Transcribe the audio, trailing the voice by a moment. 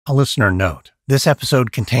A listener note: this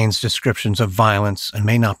episode contains descriptions of violence and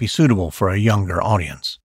may not be suitable for a younger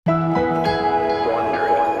audience.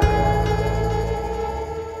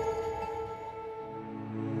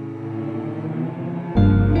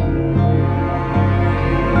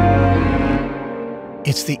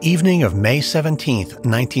 It's the evening of May 17th,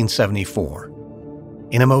 1974.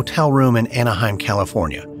 In a motel room in Anaheim,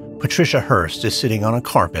 California, Patricia Hearst is sitting on a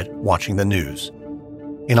carpet watching the news.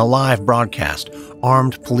 In a live broadcast,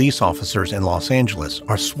 armed police officers in Los Angeles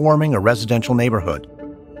are swarming a residential neighborhood.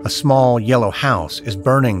 A small yellow house is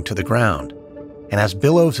burning to the ground. And as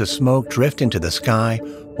billows of smoke drift into the sky,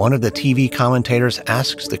 one of the TV commentators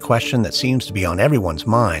asks the question that seems to be on everyone's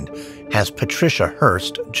mind: has Patricia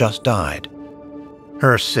Hearst just died?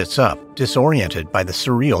 Hearst sits up, disoriented by the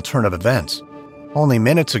surreal turn of events. Only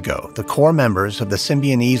minutes ago, the core members of the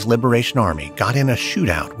Symbionese Liberation Army got in a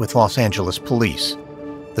shootout with Los Angeles police.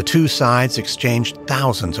 The two sides exchanged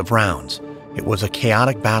thousands of rounds. It was a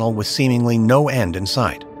chaotic battle with seemingly no end in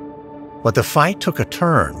sight. But the fight took a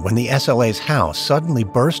turn when the SLA's house suddenly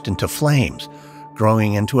burst into flames,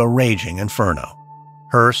 growing into a raging inferno.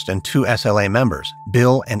 Hearst and two SLA members,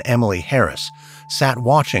 Bill and Emily Harris, sat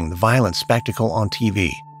watching the violent spectacle on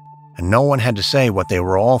TV. And no one had to say what they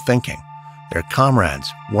were all thinking. Their comrades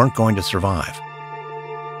weren't going to survive.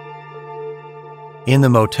 In the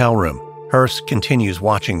motel room, Hearst continues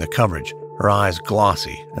watching the coverage, her eyes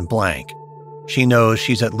glossy and blank. She knows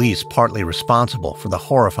she's at least partly responsible for the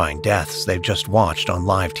horrifying deaths they've just watched on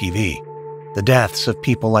live TV. The deaths of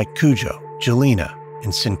people like Cujo, Jelena,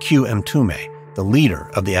 and Sekou Mtume, the leader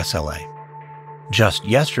of the SLA. Just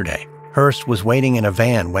yesterday, Hearst was waiting in a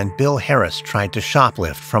van when Bill Harris tried to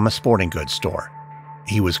shoplift from a sporting goods store.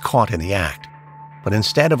 He was caught in the act. But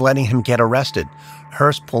instead of letting him get arrested,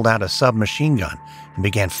 Hearst pulled out a submachine gun and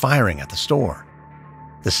began firing at the store.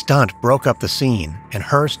 The stunt broke up the scene, and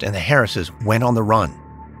Hearst and the Harrises went on the run.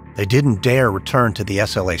 They didn't dare return to the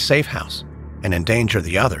SLA safe house and endanger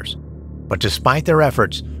the others. But despite their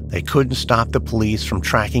efforts, they couldn't stop the police from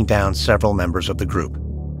tracking down several members of the group.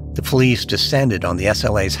 The police descended on the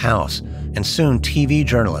SLA's house, and soon TV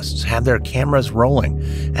journalists had their cameras rolling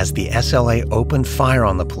as the SLA opened fire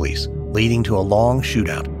on the police, leading to a long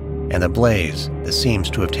shootout and a blaze that seems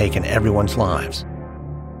to have taken everyone's lives.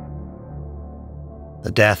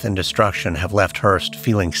 The death and destruction have left Hearst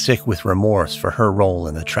feeling sick with remorse for her role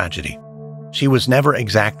in the tragedy. She was never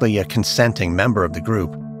exactly a consenting member of the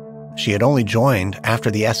group. She had only joined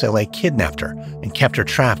after the SLA kidnapped her and kept her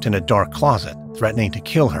trapped in a dark closet, threatening to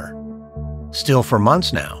kill her. Still, for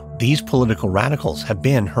months now, these political radicals have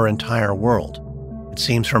been her entire world. It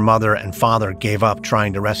seems her mother and father gave up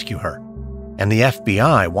trying to rescue her. And the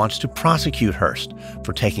FBI wants to prosecute Hearst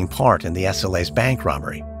for taking part in the SLA's bank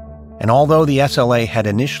robbery. And although the SLA had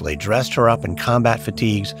initially dressed her up in combat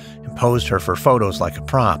fatigues and posed her for photos like a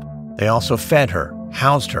prop, they also fed her,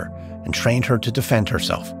 housed her, and trained her to defend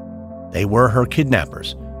herself. They were her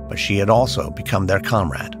kidnappers, but she had also become their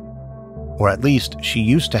comrade. Or at least she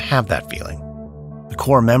used to have that feeling. The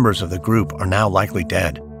core members of the group are now likely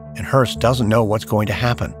dead, and Hearst doesn't know what's going to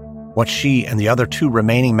happen, what she and the other two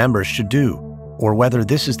remaining members should do, or whether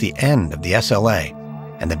this is the end of the SLA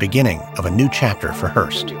and the beginning of a new chapter for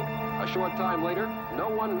Hearst. A short time later, no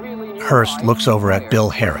one really knew Hearst looks over at Bill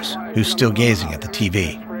Harris, who's still gazing at the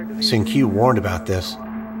TV. Sekou warned about this.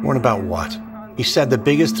 Warned about what? He said the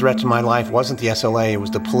biggest threat to my life wasn't the SLA, it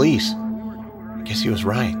was the police. I guess he was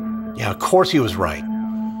right. Yeah, of course he was right.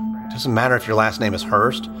 It doesn't matter if your last name is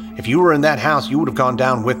Hearst. If you were in that house, you would have gone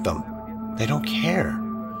down with them. They don't care.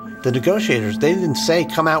 The negotiators, they didn't say,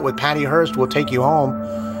 come out with Patty Hearst, we'll take you home.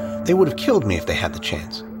 They would have killed me if they had the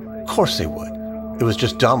chance. Of course they would. It was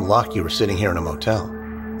just dumb luck you were sitting here in a motel.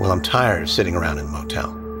 Well, I'm tired of sitting around in a motel.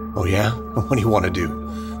 Oh yeah? What do you want to do?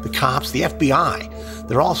 The cops, the FBI,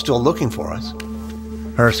 they're all still looking for us.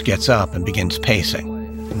 Hearst gets up and begins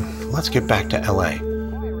pacing. Let's get back to LA.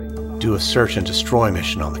 Do a search and destroy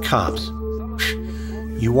mission on the cops.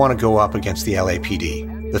 You want to go up against the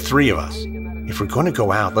LAPD, the three of us. If we're going to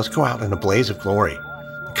go out, let's go out in a blaze of glory.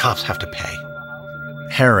 The cops have to pay.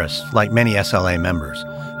 Harris, like many SLA members,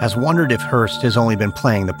 has wondered if Hearst has only been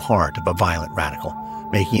playing the part of a violent radical,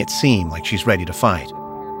 making it seem like she's ready to fight.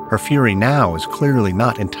 Her fury now is clearly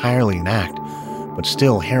not entirely an act, but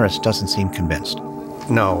still Harris doesn't seem convinced.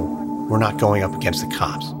 No, we're not going up against the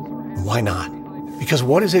cops. Why not? Because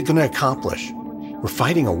what is it going to accomplish? We're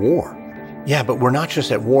fighting a war. Yeah, but we're not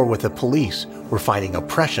just at war with the police. We're fighting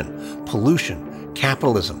oppression, pollution,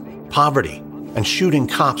 capitalism, poverty. And shooting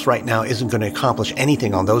cops right now isn't going to accomplish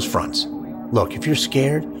anything on those fronts. Look, if you're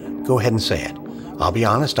scared, go ahead and say it. I'll be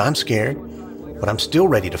honest, I'm scared, but I'm still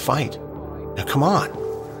ready to fight. Now come on,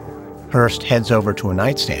 Hearst heads over to a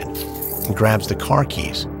nightstand and grabs the car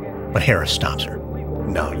keys, but Harris stops her.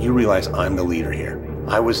 No, you realize I'm the leader here.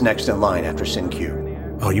 I was next in line after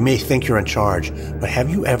Sin-Q. Oh, you may think you're in charge, but have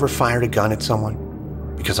you ever fired a gun at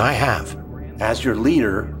someone? Because I have. As your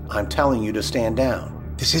leader, I'm telling you to stand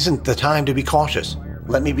down. This isn't the time to be cautious.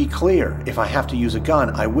 Let me be clear. If I have to use a gun,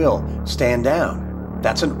 I will. Stand down.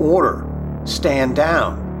 That's an order. Stand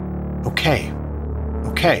down. Okay.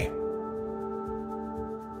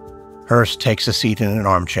 Hearst takes a seat in an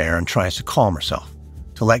armchair and tries to calm herself,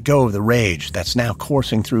 to let go of the rage that's now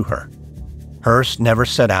coursing through her. Hearst never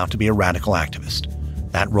set out to be a radical activist.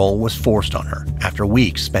 That role was forced on her after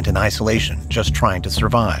weeks spent in isolation just trying to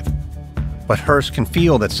survive. But Hearst can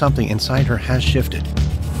feel that something inside her has shifted.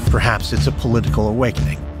 Perhaps it's a political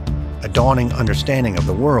awakening, a dawning understanding of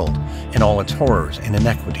the world and all its horrors and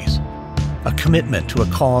inequities, a commitment to a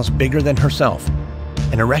cause bigger than herself,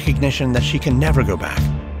 and a recognition that she can never go back,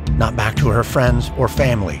 not back to her friends or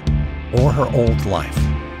family or her old life.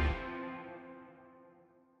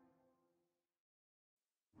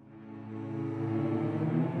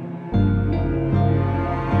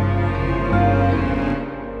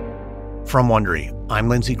 From Wondery, I'm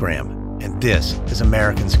Lindsay Graham, and this is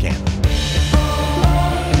American Scandal.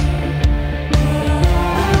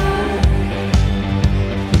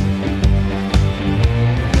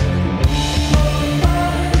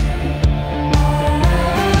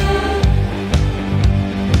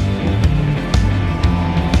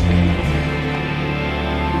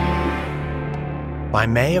 By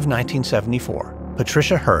May of 1974,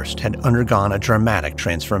 Patricia Hearst had undergone a dramatic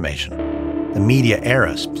transformation. The media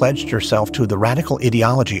heiress pledged herself to the radical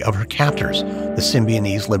ideology of her captors, the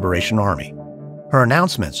Symbionese Liberation Army. Her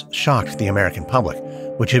announcements shocked the American public,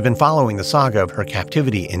 which had been following the saga of her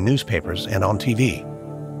captivity in newspapers and on TV.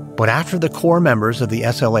 But after the core members of the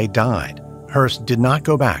SLA died, Hearst did not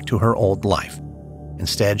go back to her old life.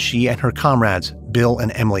 Instead, she and her comrades, Bill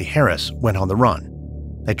and Emily Harris, went on the run.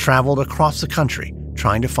 They traveled across the country,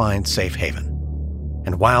 trying to find safe haven.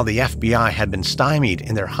 And while the FBI had been stymied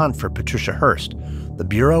in their hunt for Patricia Hearst, the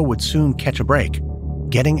Bureau would soon catch a break,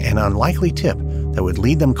 getting an unlikely tip that would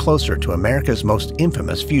lead them closer to America's most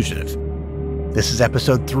infamous fugitive. This is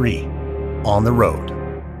Episode 3, On the Road.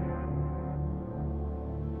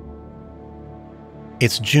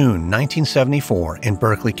 It's June 1974 in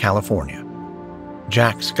Berkeley, California.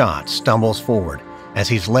 Jack Scott stumbles forward as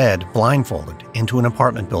he's led blindfolded into an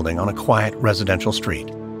apartment building on a quiet residential street.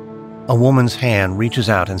 A woman's hand reaches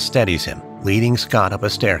out and steadies him, leading Scott up a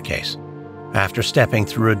staircase. After stepping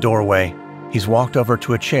through a doorway, he's walked over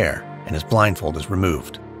to a chair and his blindfold is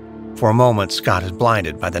removed. For a moment, Scott is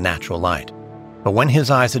blinded by the natural light. But when his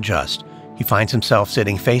eyes adjust, he finds himself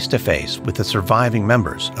sitting face to face with the surviving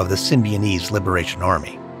members of the Symbionese Liberation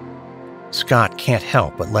Army. Scott can't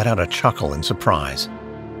help but let out a chuckle in surprise.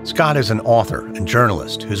 Scott is an author and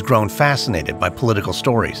journalist who's grown fascinated by political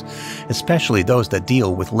stories, especially those that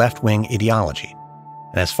deal with left-wing ideology.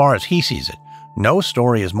 And as far as he sees it, no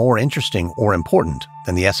story is more interesting or important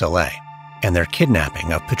than the SLA and their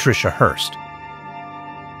kidnapping of Patricia Hearst.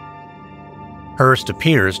 Hearst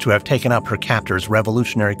appears to have taken up her captor's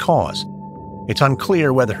revolutionary cause. It's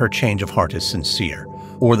unclear whether her change of heart is sincere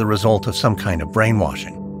or the result of some kind of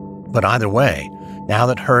brainwashing. But either way, now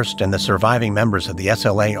that Hearst and the surviving members of the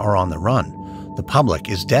SLA are on the run, the public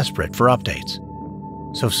is desperate for updates.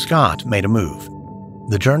 So Scott made a move.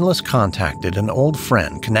 The journalist contacted an old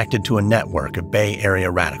friend connected to a network of Bay Area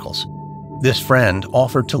radicals. This friend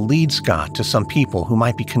offered to lead Scott to some people who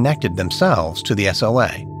might be connected themselves to the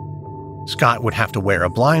SLA. Scott would have to wear a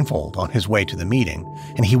blindfold on his way to the meeting,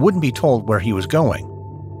 and he wouldn't be told where he was going.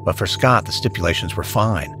 But for Scott, the stipulations were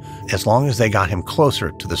fine, as long as they got him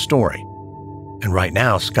closer to the story. And right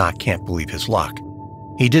now, Scott can't believe his luck.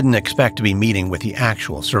 He didn't expect to be meeting with the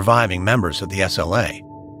actual surviving members of the SLA.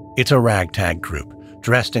 It's a ragtag group,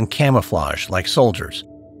 dressed in camouflage like soldiers.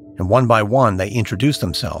 And one by one, they introduce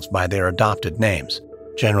themselves by their adopted names: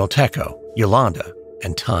 General Teko, Yolanda,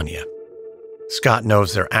 and Tanya. Scott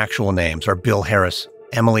knows their actual names are Bill Harris,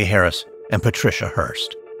 Emily Harris, and Patricia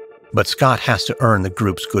Hearst. But Scott has to earn the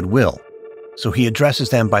group's goodwill, so he addresses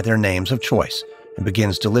them by their names of choice and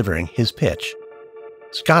begins delivering his pitch.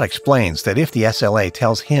 Scott explains that if the SLA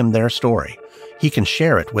tells him their story, he can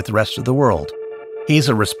share it with the rest of the world. He's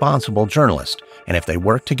a responsible journalist, and if they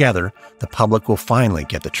work together, the public will finally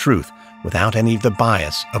get the truth without any of the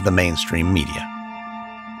bias of the mainstream media.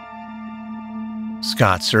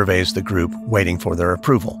 Scott surveys the group, waiting for their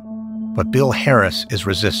approval. But Bill Harris is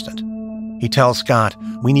resistant. He tells Scott,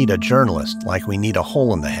 "We need a journalist like we need a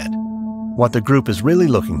hole in the head." What the group is really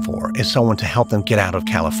looking for is someone to help them get out of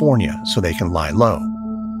California so they can lie low.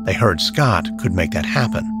 They heard Scott could make that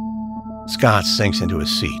happen. Scott sinks into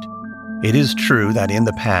his seat. It is true that in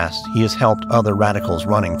the past he has helped other radicals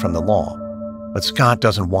running from the law, but Scott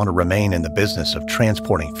doesn't want to remain in the business of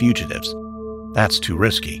transporting fugitives. That's too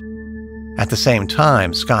risky. At the same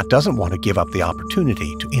time, Scott doesn't want to give up the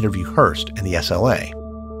opportunity to interview Hearst and the SLA.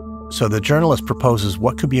 So the journalist proposes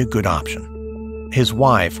what could be a good option. His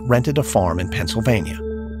wife rented a farm in Pennsylvania.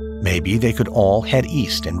 Maybe they could all head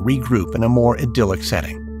east and regroup in a more idyllic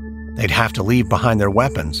setting. They'd have to leave behind their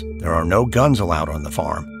weapons. There are no guns allowed on the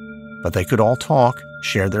farm. But they could all talk,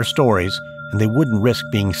 share their stories, and they wouldn't risk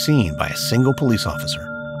being seen by a single police officer.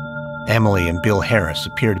 Emily and Bill Harris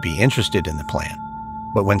appear to be interested in the plan.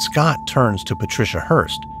 But when Scott turns to Patricia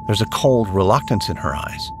Hearst, there's a cold reluctance in her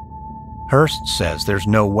eyes. Hearst says there's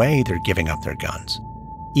no way they're giving up their guns.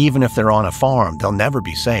 Even if they're on a farm, they'll never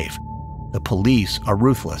be safe. The police are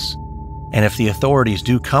ruthless. And if the authorities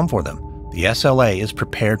do come for them, the SLA is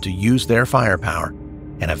prepared to use their firepower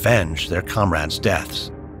and avenge their comrades'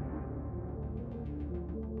 deaths.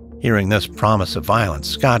 Hearing this promise of violence,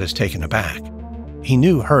 Scott is taken aback. He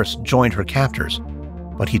knew Hearst joined her captors,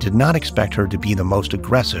 but he did not expect her to be the most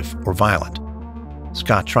aggressive or violent.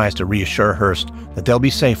 Scott tries to reassure Hearst that they'll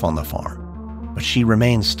be safe on the farm, but she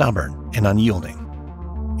remains stubborn and unyielding.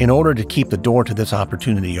 In order to keep the door to this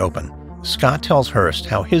opportunity open, Scott tells Hearst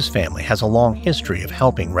how his family has a long history of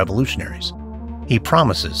helping revolutionaries. He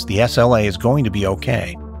promises the SLA is going to be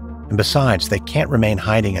okay, and besides, they can't remain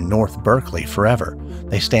hiding in North Berkeley forever.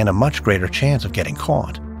 They stand a much greater chance of getting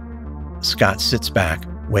caught. Scott sits back,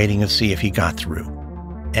 waiting to see if he got through.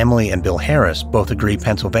 Emily and Bill Harris both agree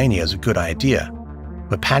Pennsylvania is a good idea,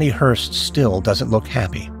 but Patty Hearst still doesn't look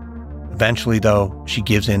happy. Eventually, though, she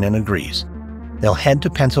gives in and agrees. They'll head to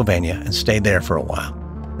Pennsylvania and stay there for a while,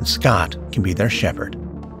 and Scott can be their shepherd.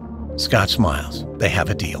 Scott smiles. They have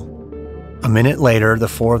a deal. A minute later, the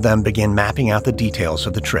four of them begin mapping out the details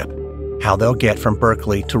of the trip, how they'll get from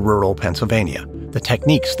Berkeley to rural Pennsylvania, the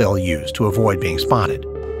techniques they'll use to avoid being spotted.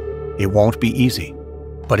 It won't be easy,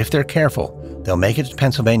 but if they're careful, they'll make it to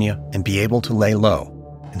Pennsylvania and be able to lay low,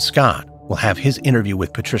 and Scott will have his interview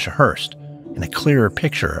with Patricia Hearst and a clearer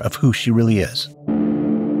picture of who she really is.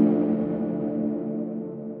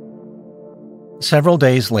 Several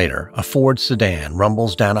days later, a Ford sedan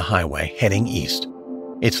rumbles down a highway heading east.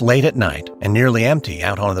 It's late at night and nearly empty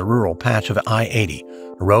out on the rural patch of I-80,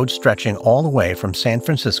 a road stretching all the way from San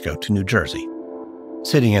Francisco to New Jersey.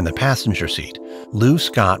 Sitting in the passenger seat, Lou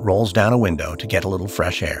Scott rolls down a window to get a little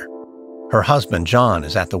fresh air. Her husband, John,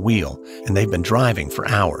 is at the wheel, and they've been driving for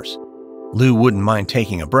hours. Lou wouldn't mind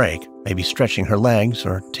taking a break, maybe stretching her legs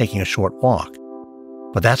or taking a short walk.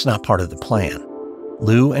 But that's not part of the plan.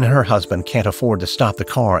 Lou and her husband can't afford to stop the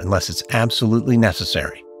car unless it's absolutely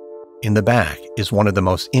necessary. In the back is one of the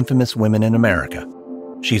most infamous women in America.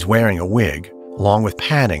 She's wearing a wig, along with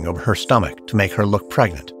padding over her stomach to make her look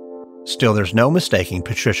pregnant. Still, there's no mistaking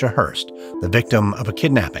Patricia Hearst, the victim of a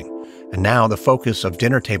kidnapping, and now the focus of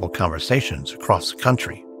dinner table conversations across the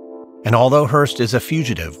country. And although Hearst is a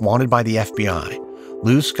fugitive wanted by the FBI,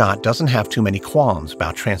 Lou Scott doesn't have too many qualms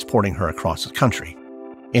about transporting her across the country.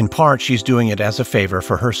 In part, she's doing it as a favor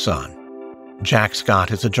for her son. Jack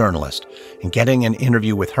Scott is a journalist, and getting an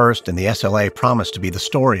interview with Hearst and the SLA promised to be the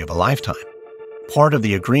story of a lifetime. Part of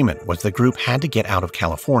the agreement was the group had to get out of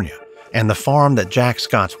California, and the farm that Jack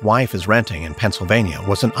Scott's wife is renting in Pennsylvania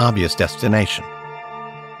was an obvious destination.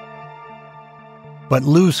 But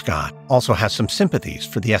Lou Scott also has some sympathies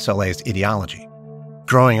for the SLA's ideology.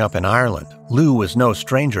 Growing up in Ireland, Lou was no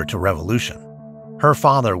stranger to revolution. Her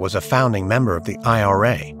father was a founding member of the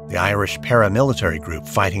IRA, the Irish paramilitary group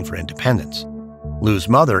fighting for independence. Lou's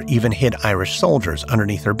mother even hid Irish soldiers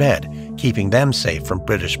underneath her bed, keeping them safe from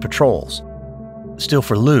British patrols. Still,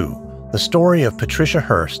 for Lou, the story of Patricia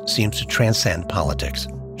Hearst seems to transcend politics.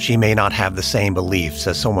 She may not have the same beliefs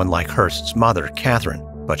as someone like Hearst's mother, Catherine,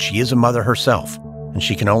 but she is a mother herself, and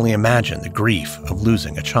she can only imagine the grief of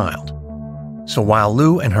losing a child. So while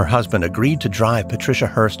Lou and her husband agreed to drive Patricia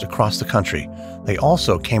Hearst across the country, they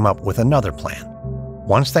also came up with another plan.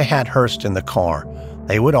 Once they had Hearst in the car,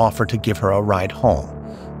 they would offer to give her a ride home,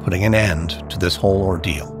 putting an end to this whole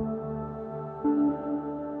ordeal.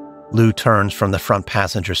 Lou turns from the front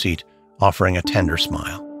passenger seat, offering a tender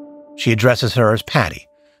smile. She addresses her as Patty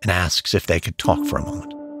and asks if they could talk for a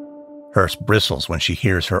moment. Hearst bristles when she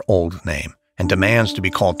hears her old name and demands to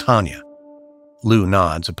be called Tanya. Lou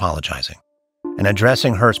nods, apologizing. And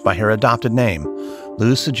addressing Hearst by her adopted name,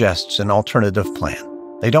 Lou suggests an alternative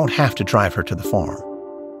plan. They don't have to drive her to the farm.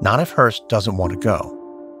 Not if Hearst doesn't want to go.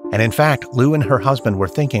 And in fact, Lou and her husband were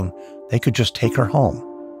thinking they could just take her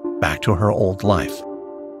home, back to her old life.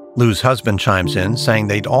 Lou's husband chimes in, saying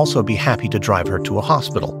they'd also be happy to drive her to a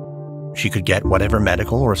hospital. She could get whatever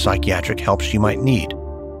medical or psychiatric help she might need.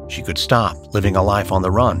 She could stop living a life on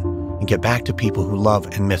the run and get back to people who love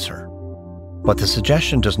and miss her. But the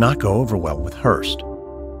suggestion does not go over well with Hearst.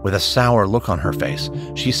 With a sour look on her face,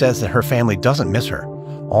 she says that her family doesn't miss her.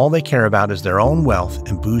 All they care about is their own wealth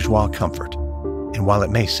and bourgeois comfort. And while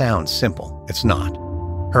it may sound simple, it's not.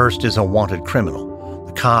 Hearst is a wanted criminal.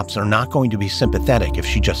 The cops are not going to be sympathetic if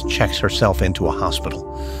she just checks herself into a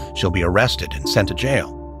hospital. She'll be arrested and sent to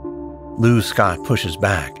jail. Lou Scott pushes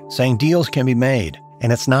back, saying deals can be made,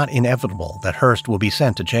 and it's not inevitable that Hearst will be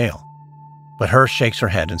sent to jail. But Hearst shakes her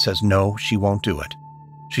head and says no, she won't do it.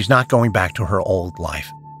 She's not going back to her old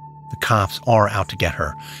life. The cops are out to get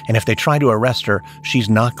her, and if they try to arrest her, she's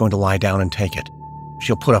not going to lie down and take it.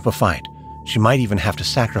 She'll put up a fight. She might even have to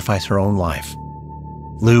sacrifice her own life.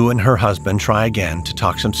 Lou and her husband try again to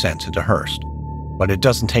talk some sense into Hearst, but it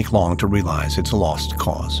doesn't take long to realize it's a lost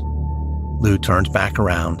cause. Lou turns back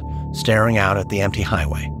around, staring out at the empty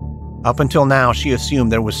highway. Up until now, she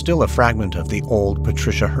assumed there was still a fragment of the old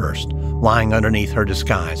Patricia Hearst lying underneath her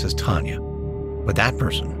disguise as Tanya. But that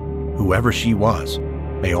person, whoever she was,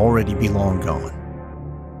 may already be long gone.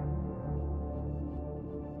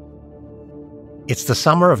 It's the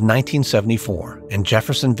summer of 1974 in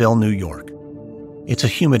Jeffersonville, New York. It's a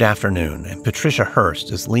humid afternoon, and Patricia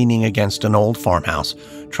Hearst is leaning against an old farmhouse,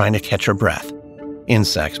 trying to catch her breath.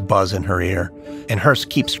 Insects buzz in her ear, and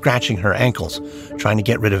Hearst keeps scratching her ankles, trying to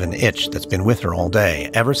get rid of an itch that's been with her all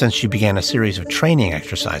day, ever since she began a series of training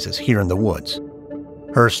exercises here in the woods.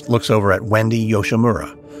 Hearst looks over at Wendy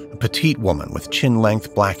Yoshimura, a petite woman with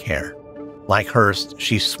chin-length black hair. Like Hearst,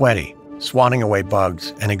 she's sweaty, swatting away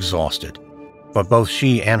bugs, and exhausted. But both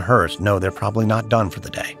she and Hearst know they're probably not done for the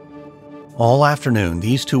day. All afternoon,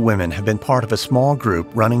 these two women have been part of a small group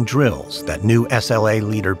running drills that new SLA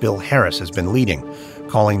leader Bill Harris has been leading,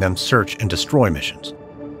 calling them search and destroy missions.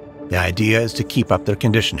 The idea is to keep up their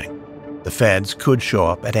conditioning. The feds could show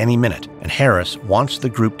up at any minute, and Harris wants the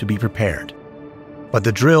group to be prepared. But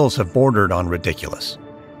the drills have bordered on ridiculous.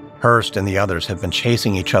 Hearst and the others have been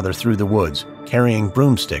chasing each other through the woods, carrying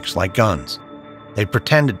broomsticks like guns. They've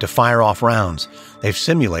pretended to fire off rounds. They've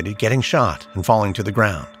simulated getting shot and falling to the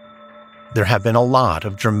ground. There have been a lot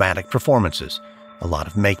of dramatic performances, a lot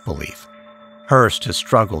of make-believe. Hearst has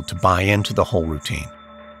struggled to buy into the whole routine,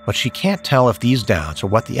 but she can't tell if these doubts are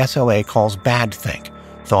what the SLA calls bad think,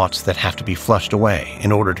 thoughts that have to be flushed away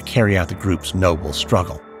in order to carry out the group's noble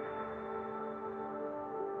struggle.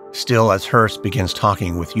 Still, as Hearst begins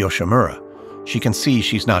talking with Yoshimura, she can see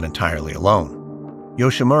she's not entirely alone.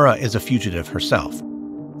 Yoshimura is a fugitive herself.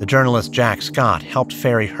 The journalist Jack Scott helped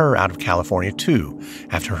ferry her out of California too,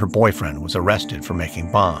 after her boyfriend was arrested for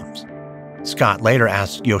making bombs. Scott later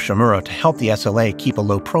asked Yoshimura to help the SLA keep a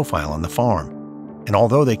low profile on the farm. And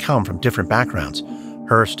although they come from different backgrounds,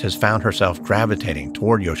 Hearst has found herself gravitating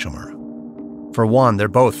toward Yoshimura. For one, they're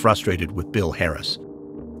both frustrated with Bill Harris.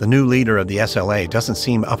 The new leader of the SLA doesn't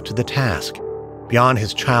seem up to the task. Beyond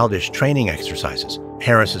his childish training exercises,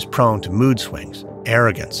 Harris is prone to mood swings,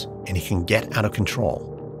 arrogance, and he can get out of control.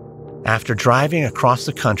 After driving across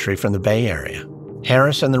the country from the Bay Area,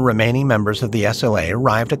 Harris and the remaining members of the SLA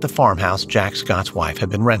arrived at the farmhouse Jack Scott's wife had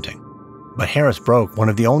been renting. But Harris broke one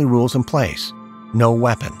of the only rules in place: no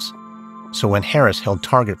weapons. So when Harris held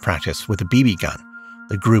target practice with a BB gun,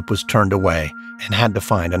 the group was turned away and had to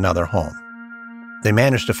find another home. They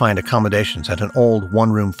managed to find accommodations at an old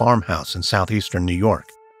one-room farmhouse in southeastern New York.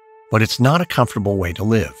 But it's not a comfortable way to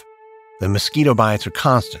live. The mosquito bites are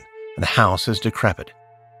constant, and the house is decrepit.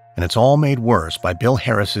 And it's all made worse by Bill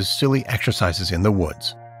Harris's silly exercises in the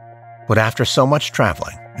woods. But after so much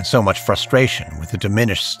traveling and so much frustration with the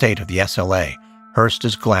diminished state of the SLA, Hearst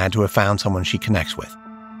is glad to have found someone she connects with.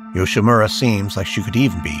 Yoshimura seems like she could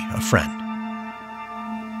even be a friend.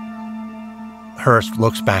 Hearst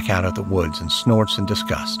looks back out at the woods and snorts in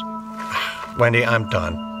disgust. Wendy, I'm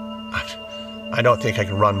done. I don't think I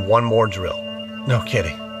can run one more drill. No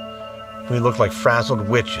kidding. We look like frazzled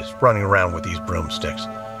witches running around with these broomsticks.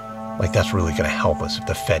 Like that's really going to help us if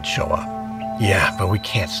the feds show up. Yeah, but we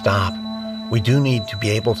can't stop. We do need to be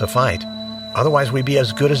able to fight. Otherwise, we'd be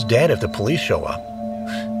as good as dead if the police show up.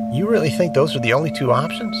 You really think those are the only two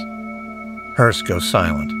options? Hearst goes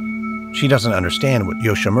silent. She doesn't understand what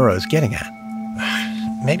Yoshimura is getting at.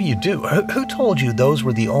 Maybe you do. Who told you those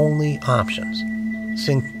were the only options?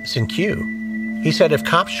 Sin-Q. He said if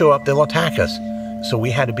cops show up, they'll attack us, so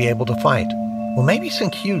we had to be able to fight. Well, maybe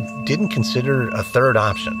Sin-Q didn't consider a third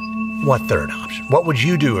option. What third option? What would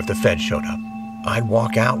you do if the feds showed up? I'd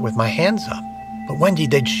walk out with my hands up. But Wendy,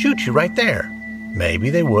 they'd shoot you right there. Maybe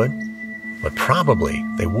they would. But probably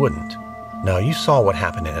they wouldn't. No, you saw what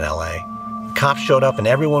happened in LA. The cops showed up and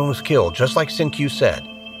everyone was killed, just like Sin-Q said.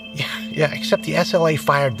 Yeah, except the SLA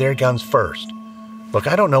fired their guns first. Look,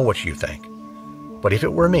 I don't know what you think, but if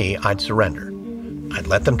it were me, I'd surrender. I'd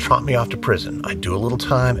let them trot me off to prison. I'd do a little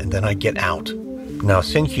time and then I'd get out. Now,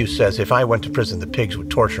 Sin-Q says if I went to prison, the pigs would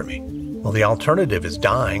torture me. Well, the alternative is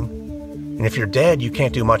dying. And if you're dead, you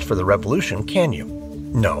can't do much for the revolution, can you?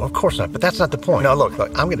 No, of course not, but that's not the point. No, look,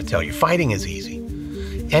 I'm going to tell you, fighting is easy.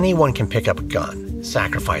 Anyone can pick up a gun,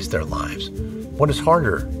 sacrifice their lives. What is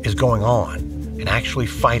harder is going on and actually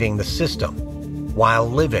fighting the system while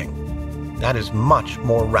living. That is much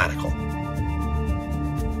more radical.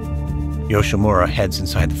 Yoshimura heads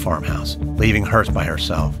inside the farmhouse, leaving Hearst by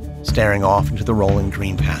herself, staring off into the rolling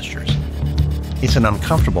green pastures. It's an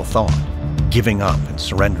uncomfortable thought, giving up and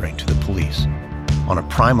surrendering to the police. On a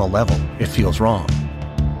primal level, it feels wrong.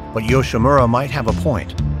 But Yoshimura might have a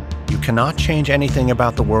point. You cannot change anything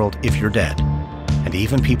about the world if you're dead. And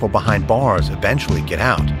even people behind bars eventually get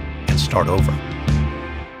out and start over.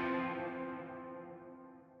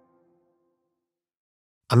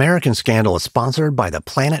 American Scandal is sponsored by the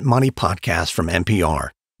Planet Money podcast from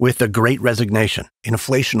NPR. With the Great Resignation,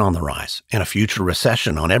 inflation on the rise, and a future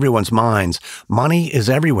recession on everyone's minds, money is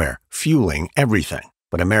everywhere, fueling everything.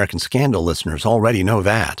 But American Scandal listeners already know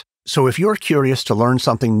that. So if you're curious to learn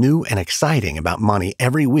something new and exciting about money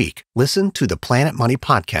every week, listen to the Planet Money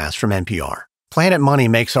podcast from NPR. Planet Money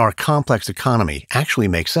makes our complex economy actually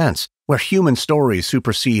make sense, where human stories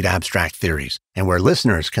supersede abstract theories, and where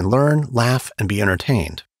listeners can learn, laugh, and be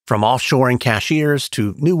entertained. From offshoring cashiers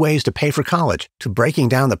to new ways to pay for college to breaking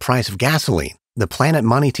down the price of gasoline, the Planet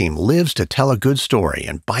Money team lives to tell a good story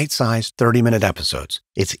in bite-sized 30-minute episodes.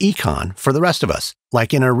 It's econ for the rest of us.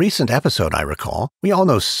 Like in a recent episode, I recall, we all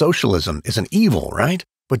know socialism is an evil, right?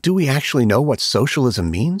 But do we actually know what socialism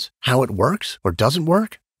means? How it works or doesn't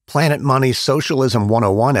work? Planet Money's Socialism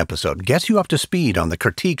 101 episode gets you up to speed on the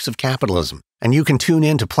critiques of capitalism. And you can tune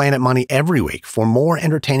in to Planet Money every week for more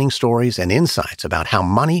entertaining stories and insights about how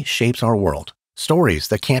money shapes our world. Stories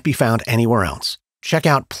that can't be found anywhere else. Check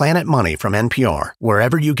out Planet Money from NPR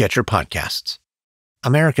wherever you get your podcasts.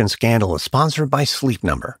 American Scandal is sponsored by Sleep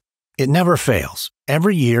Number. It never fails.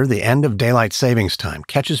 Every year, the end of daylight savings time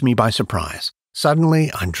catches me by surprise.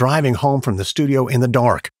 Suddenly, I'm driving home from the studio in the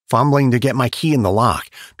dark, fumbling to get my key in the lock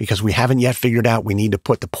because we haven't yet figured out we need to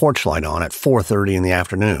put the porch light on at 4:30 in the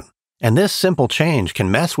afternoon. And this simple change can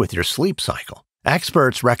mess with your sleep cycle.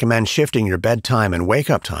 Experts recommend shifting your bedtime and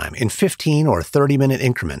wake-up time in 15 or 30-minute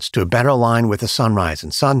increments to better align with the sunrise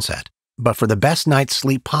and sunset. But for the best night's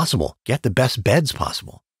sleep possible, get the best beds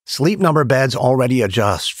possible. Sleep Number beds already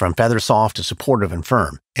adjust from feather soft to supportive and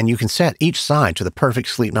firm, and you can set each side to the perfect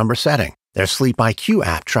Sleep Number setting. Their Sleep IQ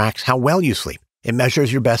app tracks how well you sleep. It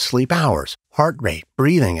measures your best sleep hours, heart rate,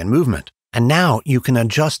 breathing, and movement. And now you can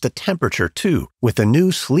adjust the temperature, too, with the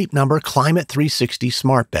new Sleep Number Climate 360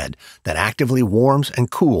 smart bed that actively warms and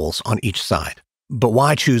cools on each side. But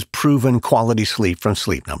why choose proven quality sleep from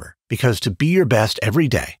Sleep Number? Because to be your best every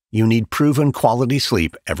day, you need proven quality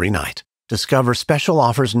sleep every night. Discover special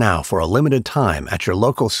offers now for a limited time at your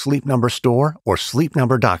local Sleep Number store or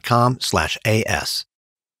sleepnumber.com/AS.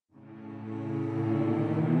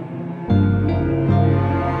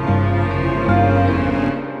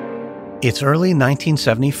 It's early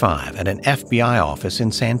 1975 at an FBI office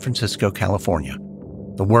in San Francisco, California.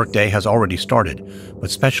 The workday has already started,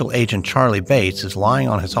 but Special Agent Charlie Bates is lying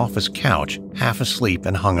on his office couch, half asleep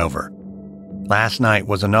and hungover. Last night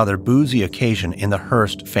was another boozy occasion in the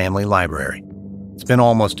Hearst family library. It's been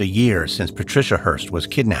almost a year since Patricia Hearst was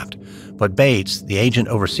kidnapped, but Bates, the agent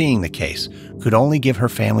overseeing the case, could only give her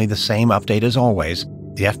family the same update as always: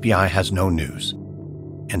 the FBI has no news.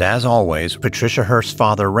 And as always, Patricia Hearst's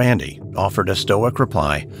father, Randy, offered a stoic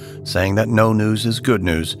reply, saying that no news is good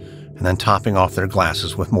news, and then topping off their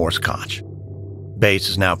glasses with more scotch. Bates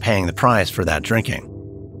is now paying the price for that drinking,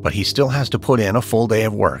 but he still has to put in a full day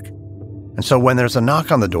of work. And so when there's a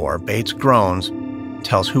knock on the door, Bates groans and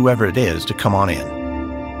tells whoever it is to come on in.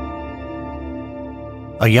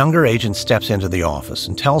 A younger agent steps into the office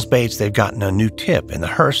and tells Bates they've gotten a new tip in the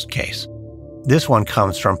Hearst case. This one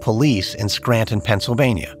comes from police in Scranton,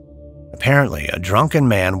 Pennsylvania. Apparently, a drunken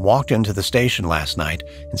man walked into the station last night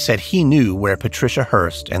and said he knew where Patricia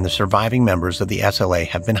Hearst and the surviving members of the SLA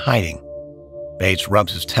have been hiding. Bates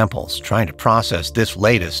rubs his temples, trying to process this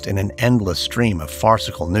latest in an endless stream of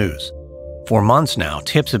farcical news. For months now,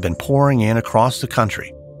 tips have been pouring in across the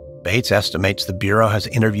country. Bates estimates the Bureau has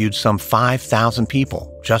interviewed some 5,000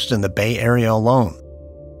 people just in the Bay Area alone.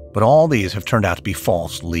 But all these have turned out to be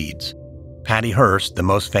false leads. Patty Hearst, the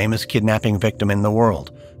most famous kidnapping victim in the world,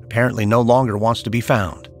 apparently no longer wants to be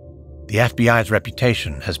found. The FBI's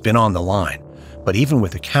reputation has been on the line, but even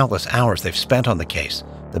with the countless hours they've spent on the case,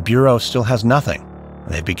 the Bureau still has nothing,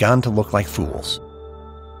 and they've begun to look like fools.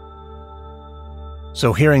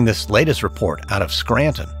 So hearing this latest report out of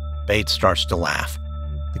Scranton, Bates starts to laugh.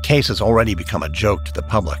 The case has already become a joke to the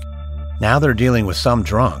public. Now they're dealing with some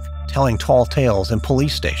drunk, telling tall tales in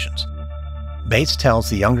police stations. Bates tells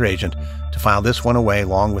the younger agent to file this one away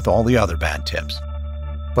along with all the other bad tips.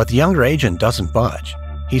 But the younger agent doesn't budge.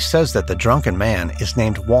 He says that the drunken man is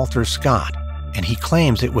named Walter Scott, and he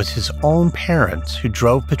claims it was his own parents who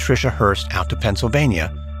drove Patricia Hearst out to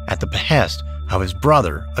Pennsylvania at the behest of his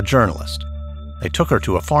brother, a journalist. They took her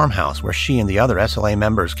to a farmhouse where she and the other SLA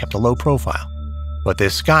members kept a low profile. But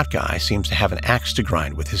this Scott guy seems to have an axe to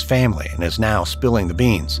grind with his family and is now spilling the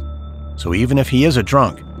beans. So even if he is a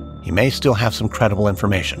drunk, he may still have some credible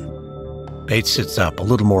information. Bates sits up a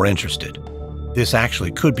little more interested. This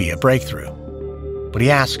actually could be a breakthrough. But he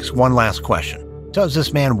asks one last question. Does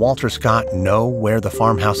this man Walter Scott know where the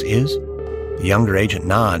farmhouse is? The younger agent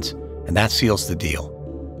nods, and that seals the deal.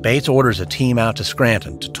 Bates orders a team out to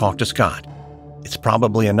Scranton to talk to Scott. It's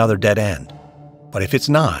probably another dead end. But if it's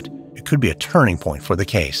not, it could be a turning point for the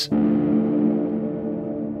case.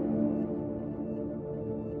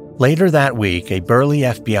 Later that week, a burly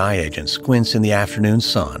FBI agent squints in the afternoon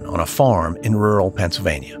sun on a farm in rural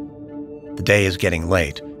Pennsylvania. The day is getting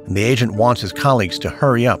late, and the agent wants his colleagues to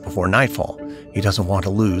hurry up before nightfall. He doesn't want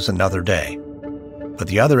to lose another day. But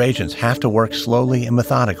the other agents have to work slowly and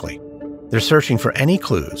methodically. They're searching for any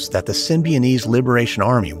clues that the Symbionese Liberation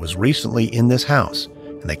Army was recently in this house,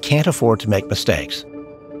 and they can't afford to make mistakes.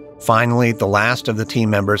 Finally, the last of the team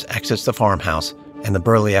members exits the farmhouse, and the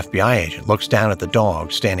burly FBI agent looks down at the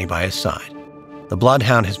dog standing by his side. The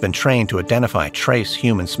bloodhound has been trained to identify trace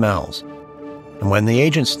human smells. And when the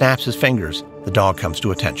agent snaps his fingers, the dog comes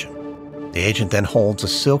to attention. The agent then holds a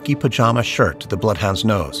silky pajama shirt to the bloodhound's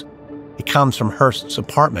nose. It comes from Hearst's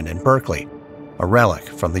apartment in Berkeley, a relic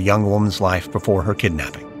from the young woman's life before her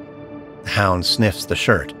kidnapping. The hound sniffs the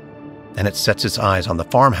shirt, then it sets its eyes on the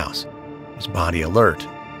farmhouse, its body alert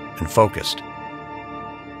and focused.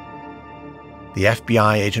 The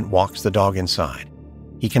FBI agent walks the dog inside.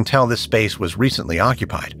 He can tell this space was recently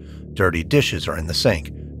occupied. Dirty dishes are in the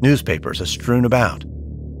sink, newspapers are strewn about.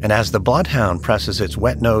 And as the bloodhound presses its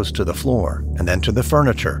wet nose to the floor and then to the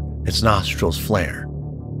furniture, its nostrils flare.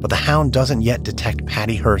 But the hound doesn't yet detect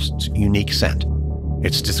Patty Hearst's unique scent.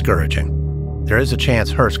 It's discouraging. There is a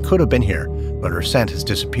chance Hearst could have been here, but her scent has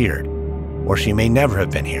disappeared. Or she may never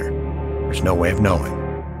have been here. There's no way of knowing.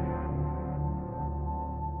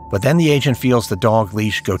 But then the agent feels the dog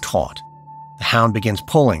leash go taut. The hound begins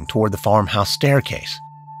pulling toward the farmhouse staircase.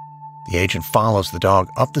 The agent follows the dog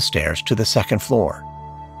up the stairs to the second floor.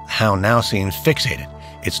 The hound now seems fixated,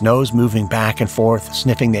 its nose moving back and forth,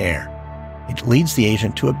 sniffing the air. It leads the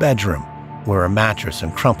agent to a bedroom where a mattress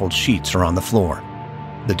and crumpled sheets are on the floor.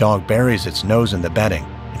 The dog buries its nose in the bedding,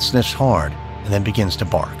 it sniffs hard, and then begins to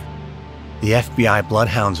bark. The FBI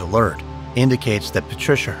bloodhound's alert indicates that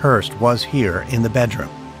Patricia Hearst was here in the bedroom.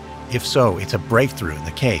 If so, it's a breakthrough in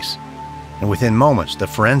the case. And within moments, the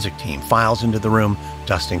forensic team files into the room,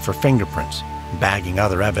 dusting for fingerprints and bagging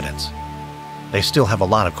other evidence. They still have a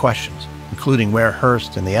lot of questions, including where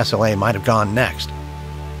Hearst and the SLA might have gone next.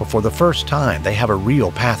 But for the first time, they have a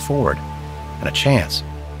real path forward and a chance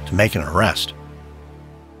to make an arrest.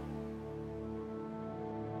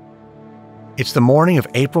 It's the morning of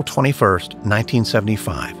April 21st,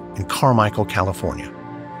 1975, in Carmichael, California.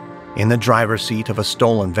 In the driver's seat of a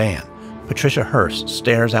stolen van, Patricia Hearst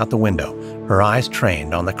stares out the window, her eyes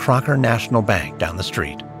trained on the Crocker National Bank down the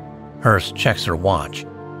street. Hearst checks her watch.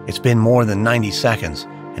 It's been more than 90 seconds,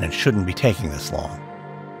 and it shouldn't be taking this long.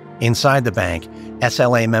 Inside the bank,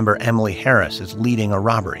 SLA member Emily Harris is leading a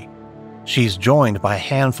robbery. She's joined by a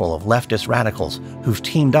handful of leftist radicals who've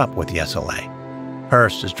teamed up with the SLA.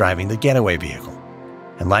 Hearst is driving the getaway vehicle,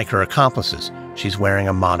 and like her accomplices, she's wearing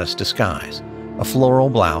a modest disguise, a floral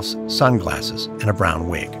blouse, sunglasses, and a brown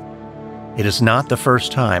wig. It is not the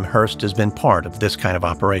first time Hearst has been part of this kind of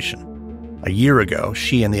operation. A year ago,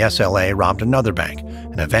 she and the SLA robbed another bank,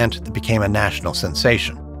 an event that became a national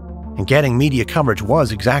sensation. And getting media coverage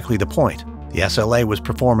was exactly the point. The SLA was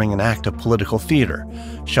performing an act of political theater,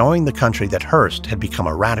 showing the country that Hearst had become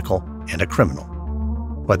a radical and a criminal.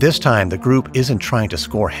 But this time, the group isn't trying to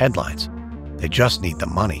score headlines. They just need the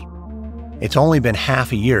money. It's only been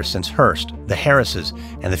half a year since Hearst, the Harrises,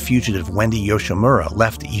 and the fugitive Wendy Yoshimura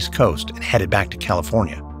left the East Coast and headed back to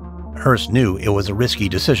California. Hearst knew it was a risky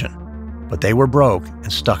decision, but they were broke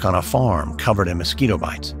and stuck on a farm covered in mosquito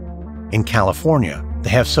bites. In California, They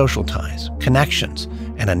have social ties, connections,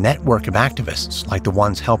 and a network of activists like the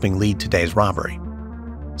ones helping lead today's robbery.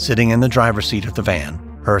 Sitting in the driver's seat of the van,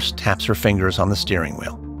 Hearst taps her fingers on the steering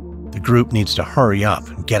wheel. The group needs to hurry up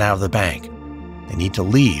and get out of the bank. They need to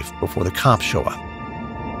leave before the cops show up.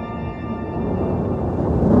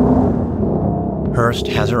 Hearst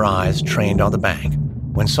has her eyes trained on the bank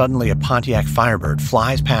when suddenly a Pontiac Firebird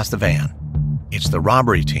flies past the van. It's the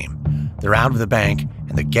robbery team. They're out of the bank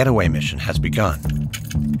and the getaway mission has begun.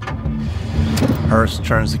 Hearst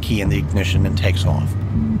turns the key in the ignition and takes off.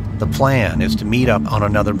 The plan is to meet up on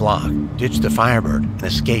another block, ditch the Firebird, and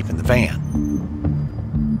escape in the van.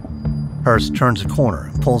 Hearst turns a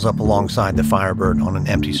corner and pulls up alongside the Firebird on an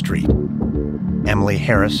empty street. Emily,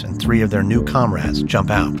 Harris, and 3 of their new comrades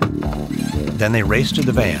jump out. Then they race to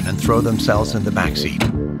the van and throw themselves in the back seat.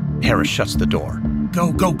 Harris shuts the door.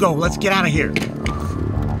 Go, go, go, let's get out of here.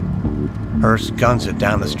 Hearst guns it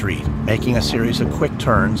down the street, making a series of quick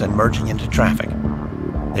turns and merging into traffic.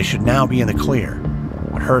 They should now be in the clear,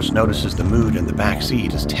 but Hearst notices the mood in the back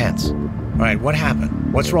seat is tense. All right, what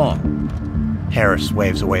happened? What's wrong? Harris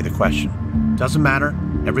waves away the question. Doesn't matter.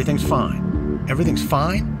 Everything's fine. Everything's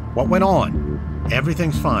fine? What went on?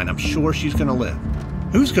 Everything's fine. I'm sure she's gonna live.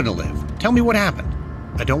 Who's gonna live? Tell me what happened.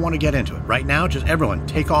 I don't want to get into it. Right now, just everyone,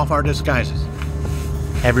 take off our disguises.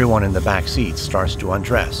 Everyone in the back seat starts to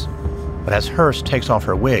undress. But as Hearst takes off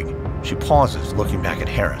her wig, she pauses, looking back at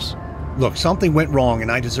Harris. Look, something went wrong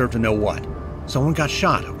and I deserve to know what. Someone got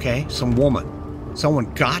shot, okay? Some woman.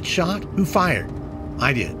 Someone got shot? Who fired?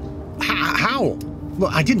 I did. How?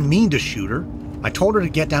 Look, I didn't mean to shoot her. I told her to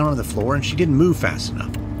get down on the floor and she didn't move fast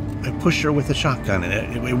enough. I pushed her with the shotgun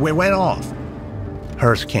and it went off.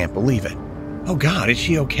 Hearst can't believe it. Oh God, is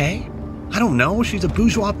she okay? I don't know. She's a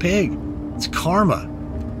bourgeois pig. It's karma.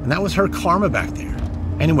 And that was her karma back there.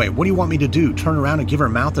 Anyway, what do you want me to do? Turn around and give her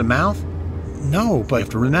mouth to mouth? No, but you have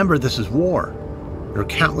to remember this is war. There are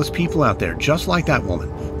countless people out there just like that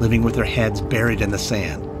woman, living with their heads buried in the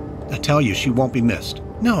sand. I tell you, she won't be missed.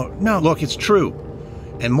 No, look, it's true.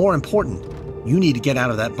 And more important, you need to get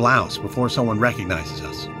out of that blouse before someone recognizes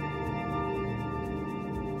us.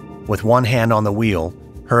 With one hand on the wheel,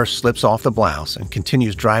 Hearst slips off the blouse and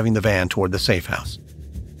continues driving the van toward the safe house.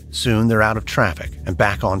 Soon they're out of traffic and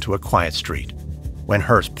back onto a quiet street. When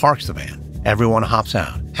Hearst parks the van, everyone hops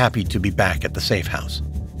out, happy to be back at the safe house.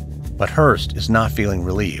 But Hearst is not feeling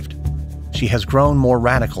relieved. She has grown more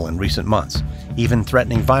radical in recent months, even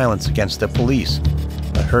threatening violence against the police.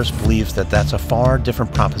 But Hearst believes that that's a far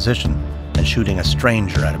different proposition than shooting a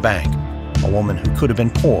stranger at a bank, a woman who could have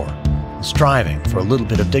been poor and striving for a little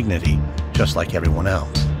bit of dignity, just like everyone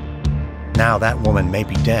else. Now that woman may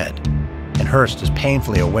be dead, and Hearst is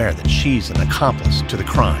painfully aware that she's an accomplice to the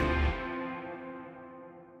crime.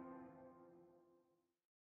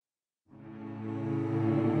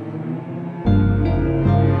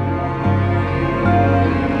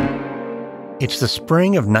 It's the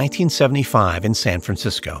spring of 1975 in San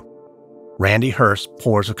Francisco. Randy Hearst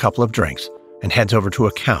pours a couple of drinks and heads over to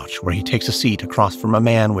a couch where he takes a seat across from a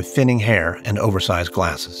man with thinning hair and oversized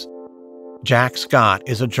glasses. Jack Scott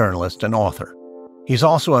is a journalist and author. He's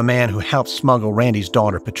also a man who helped smuggle Randy's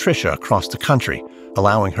daughter Patricia across the country,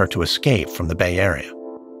 allowing her to escape from the Bay Area.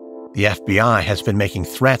 The FBI has been making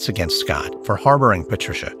threats against Scott for harboring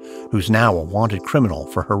Patricia, who's now a wanted criminal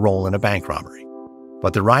for her role in a bank robbery.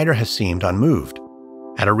 But the writer has seemed unmoved.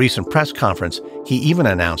 At a recent press conference, he even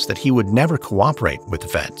announced that he would never cooperate with the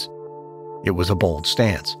feds. It was a bold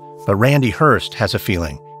stance, but Randy Hearst has a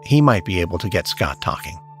feeling he might be able to get Scott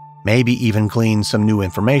talking, maybe even glean some new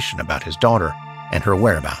information about his daughter and her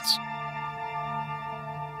whereabouts.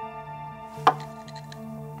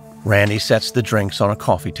 Randy sets the drinks on a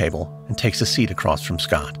coffee table and takes a seat across from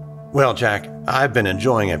Scott. Well, Jack, I've been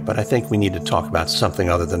enjoying it, but I think we need to talk about something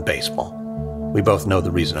other than baseball. We both know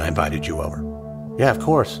the reason I invited you over. Yeah, of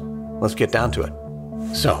course. Let's get down to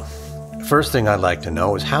it. So, first thing I'd like to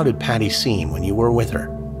know is how did Patty seem when you were with her?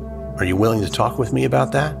 Are you willing to talk with me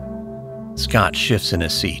about that? Scott shifts in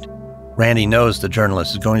his seat. Randy knows the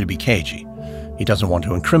journalist is going to be cagey. He doesn't want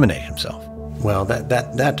to incriminate himself. Well,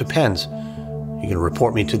 that depends. You gonna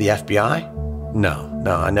report me to the FBI? No,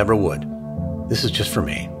 I never would. This is just for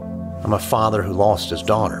me. I'm a father who lost his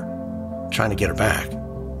daughter. I'm trying to get her back.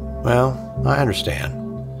 Well, I understand.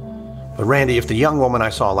 But Randy, if the young woman I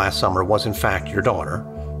saw last summer was in fact your daughter,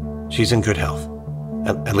 she's in good health.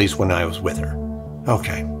 At least when I was with her.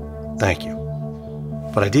 Okay, thank you.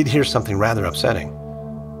 But I did hear something rather upsetting.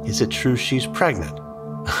 Is it true she's pregnant?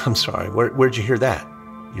 I'm sorry, where'd you hear that?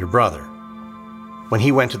 Your brother. When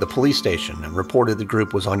he went to the police station and reported the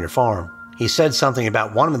group was on your farm, he said something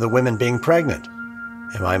about one of the women being pregnant.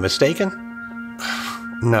 Am I mistaken?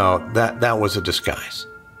 No, that was a disguise.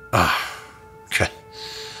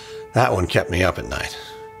 That one kept me up at night.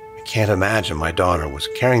 I can't imagine my daughter was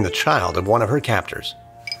carrying the child of one of her captors.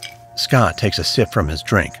 Scott takes a sip from his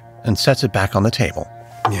drink and sets it back on the table.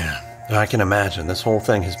 Yeah, I can imagine. This whole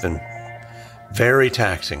thing has been very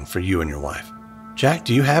taxing for you and your wife. Jack,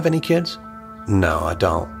 do you have any kids? No, I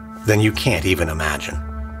don't. Then you can't even imagine.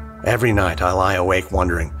 Every night I lie awake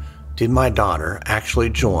wondering, did my daughter actually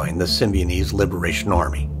join the Symbionese Liberation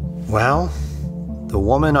Army? Well, the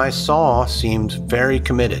woman I saw seemed very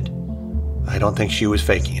committed. I don't think she was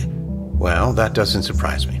faking it. Well, that doesn't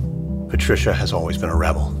surprise me. Patricia has always been a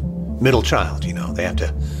rebel. Middle child, you know. They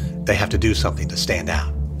have to do something to stand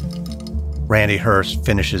out. Randy Hearst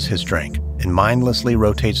finishes his drink and mindlessly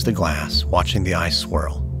rotates the glass, watching the ice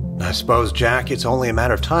swirl. I suppose, Jack, it's only a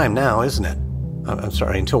matter of time now, isn't it? I'm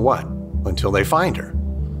sorry, until what? Until they find her.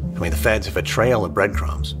 I mean, the feds have a trail of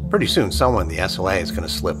breadcrumbs. Pretty soon someone in the SLA is going to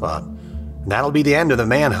slip up. And that'll be the end of the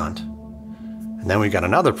manhunt. And then we've got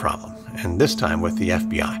another problem, and this time with the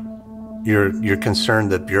FBI. You're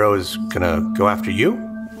concerned that Bureau is going to go after you?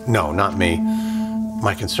 No, not me.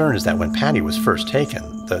 My concern is that when Patty was first taken,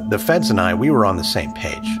 the feds and I, we were on the same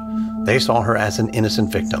page. They saw her as an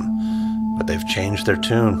innocent victim, but they've changed their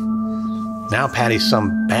tune. Now Patty's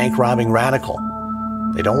some bank-robbing radical.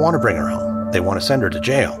 They don't want to bring her home. They want to send her to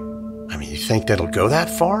jail. I mean, you think that'll go that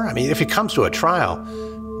far? I mean, if it comes to a trial,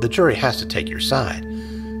 the jury has to take your side.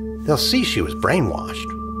 They'll see she was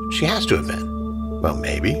brainwashed. She has to have been. Well,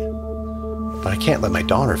 maybe. But I can't let my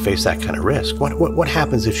daughter face that kind of risk. What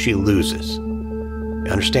happens if she loses?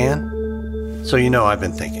 You understand? So I've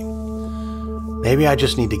been thinking. Maybe I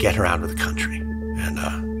just need to get her out of the country.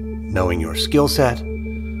 And, knowing your skill set,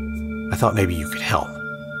 I thought maybe you could help.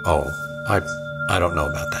 Oh, I don't know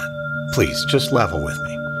about that. Please, just level with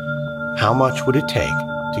me. How much would it take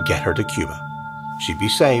to get her to Cuba? She'd be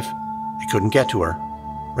safe. They couldn't get to her.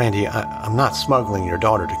 Randy, I'm not smuggling your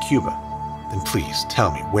daughter to Cuba. Then please,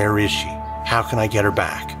 tell me, where is she? How can I get her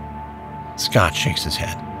back? Scott shakes his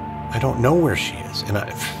head. I don't know where she is, and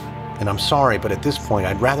I'm sorry, but at this point,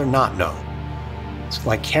 I'd rather not know. It's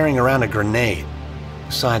like carrying around a grenade.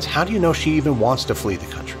 Besides, how do you know she even wants to flee the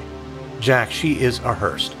country? Jack, she is a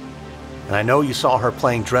Hearst. And I know you saw her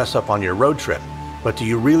playing dress-up on your road trip, but do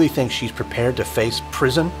you really think she's prepared to face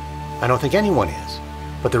prison? I don't think anyone is.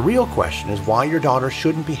 But the real question is why your daughter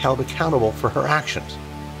shouldn't be held accountable for her actions.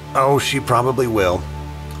 Oh, she probably will.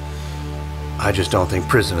 I just don't think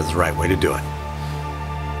prison is the right way to do it.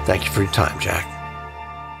 Thank you for your time, Jack.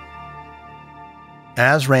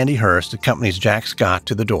 As Randy Hearst accompanies Jack Scott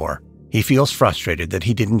to the door, he feels frustrated that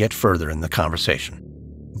he didn't get further in the conversation.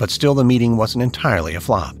 But still, the meeting wasn't entirely a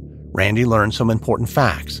flop. Randy learned some important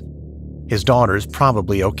facts. His daughter's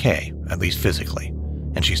probably okay, at least physically,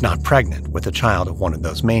 and she's not pregnant with a child of one of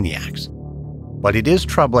those maniacs. But it is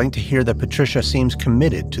troubling to hear that Patricia seems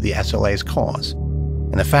committed to the SLA's cause.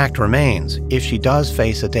 And the fact remains, if she does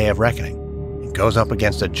face a day of reckoning and goes up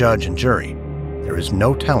against a judge and jury, there is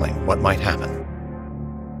no telling what might happen.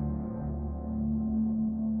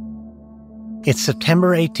 It's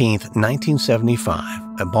September 18th,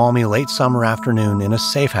 1975, a balmy late summer afternoon in a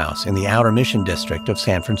safe house in the Outer Mission District of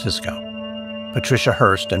San Francisco. Patricia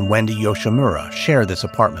Hearst and Wendy Yoshimura share this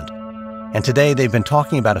apartment, and today they've been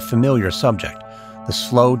talking about a familiar subject, the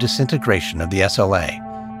slow disintegration of the SLA,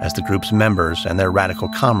 as the group's members and their radical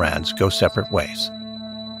comrades go separate ways.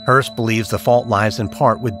 Hearst believes the fault lies in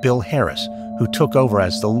part with Bill Harris, who took over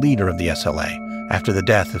as the leader of the SLA after the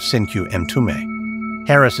death of Synkyu Mtume.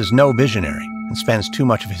 Harris is no visionary and spends too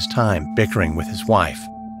much of his time bickering with his wife.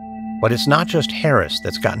 But it's not just Harris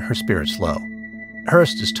that's gotten her spirits low.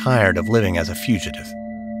 Hearst is tired of living as a fugitive.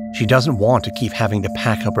 She doesn't want to keep having to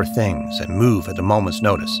pack up her things and move at a moment's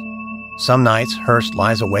notice. Some nights, Hearst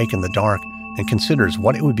lies awake in the dark and considers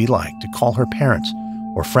what it would be like to call her parents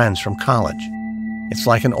or friends from college. It's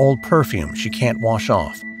like an old perfume she can't wash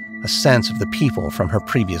off, a sense of the people from her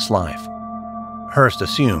previous life. Hearst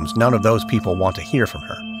assumes none of those people want to hear from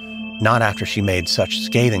her, not after she made such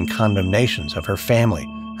scathing condemnations of her family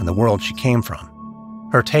and the world she came from.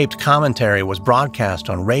 Her taped commentary was broadcast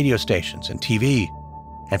on radio stations and TV,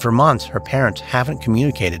 and for months her parents haven't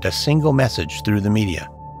communicated a single message through the media.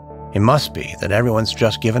 It must be that everyone's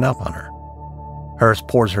just given up on her. Hearst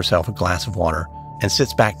pours herself a glass of water and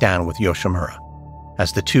sits back down with Yoshimura,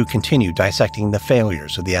 as the two continue dissecting the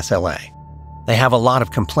failures of the SLA. They have a lot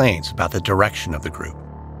of complaints about the direction of the group,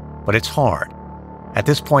 but it's hard. At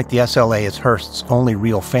this point, the SLA is Hearst's only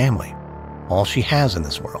real family, all she has in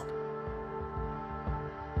this world.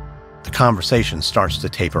 The conversation starts to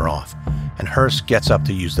taper off, and Hearst gets up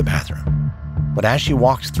to use the bathroom. But as she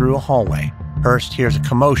walks through a hallway, Hearst hears a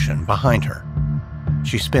commotion behind her.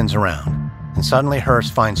 She spins around, and suddenly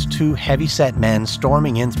Hearst finds two heavy-set men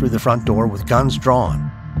storming in through the front door with guns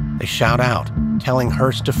drawn. They shout out, telling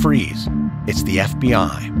Hearst to freeze. It's the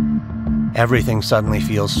FBI. Everything suddenly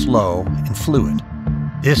feels slow and fluid.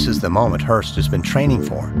 This is the moment Hearst has been training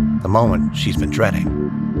for, the moment she's been dreading.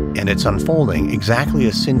 And it's unfolding exactly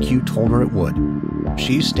as Sin-Q told her it would.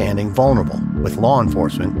 She's standing vulnerable, with law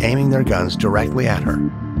enforcement aiming their guns directly at her.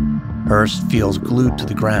 Hearst feels glued to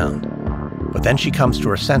the ground. But then she comes to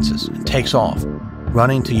her senses and takes off,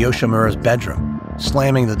 running to Yoshimura's bedroom,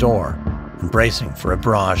 slamming the door, and bracing for a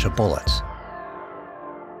barrage of bullets.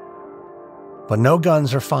 But no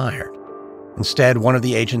guns are fired. Instead, one of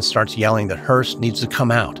the agents starts yelling that Hearst needs to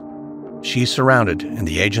come out. She's surrounded, and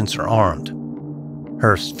the agents are armed.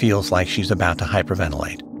 Hearst feels like she's about to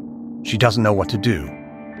hyperventilate. She doesn't know what to do.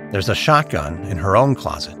 There's a shotgun in her own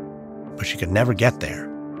closet, but she could never get there.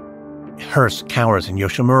 Hearst cowers in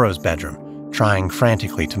Yoshimura's bedroom, trying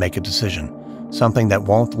frantically to make a decision, something that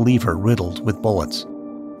won't leave her riddled with bullets.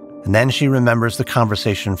 And then she remembers the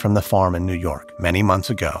conversation from the farm in New York many months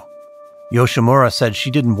ago. Yoshimura said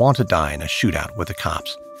she didn't want to die in a shootout with the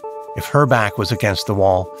cops. If her back was against the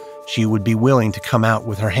wall, she would be willing to come out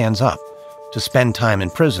with her hands up, to spend time in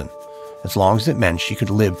prison, as long as it meant she could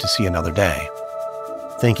live to see another day.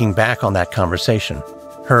 Thinking back on that conversation,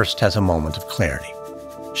 Hearst has a moment of clarity.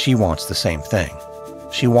 She wants the same thing.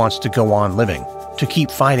 She wants to go on living, to keep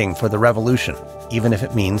fighting for the revolution, even if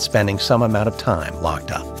it means spending some amount of time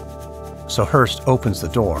locked up. So Hearst opens the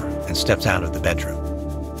door and steps out of the bedroom.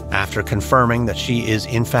 After confirming that she is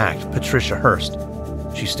in fact Patricia Hearst,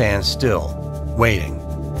 she stands still, waiting,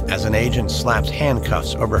 as an agent slaps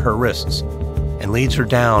handcuffs over her wrists and leads her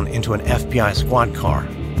down into an FBI squad car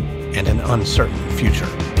and an uncertain future.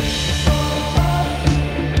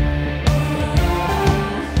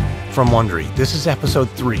 From Wondery, this is episode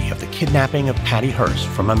 3 of The Kidnapping of Patty Hearst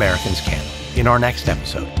from American Scandal. In our next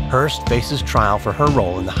episode, Hearst faces trial for her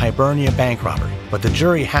role in the Hibernia bank robbery, but the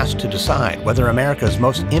jury has to decide whether America's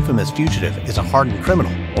most infamous fugitive is a hardened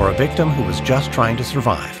criminal or a victim who was just trying to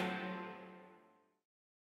survive.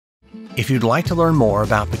 If you'd like to learn more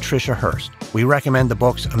about Patricia Hearst, we recommend the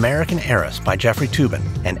books American Heiress by Jeffrey Toobin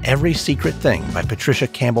and Every Secret Thing by Patricia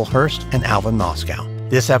Campbell Hearst and Alvin Moscow.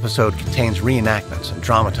 This episode contains reenactments and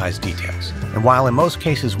dramatized details, and while in most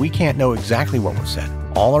cases we can't know exactly what was said,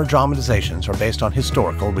 all our dramatizations are based on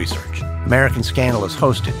historical research. American Scandal is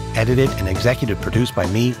hosted, edited, and executive produced by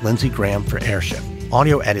me, Lindsay Graham, for Airship.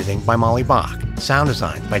 Audio editing by Molly Bach. Sound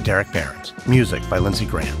design by Derek Behrens. Music by Lindsay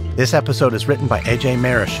Graham. This episode is written by AJ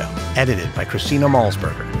Marichel, edited by Christina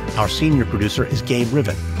Malsberger. Our senior producer is Gabe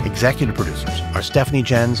Riven. Executive producers are Stephanie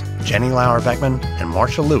Jens, Jenny Lauer-Beckman, and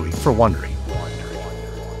Marcia Louie for Wondery.